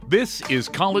This is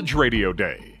College Radio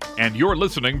Day, and you're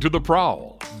listening to The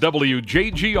Prowl,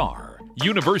 Wjgr,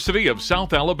 University of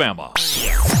South Alabama.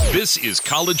 This is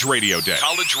College Radio Day.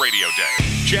 College Radio Day.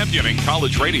 Championing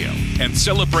college radio and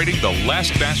celebrating the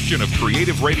last bastion of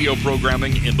creative radio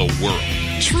programming in the world.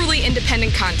 Truly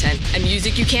independent content and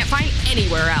music you can't find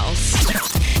anywhere else.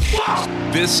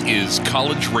 This is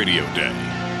College Radio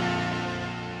Day.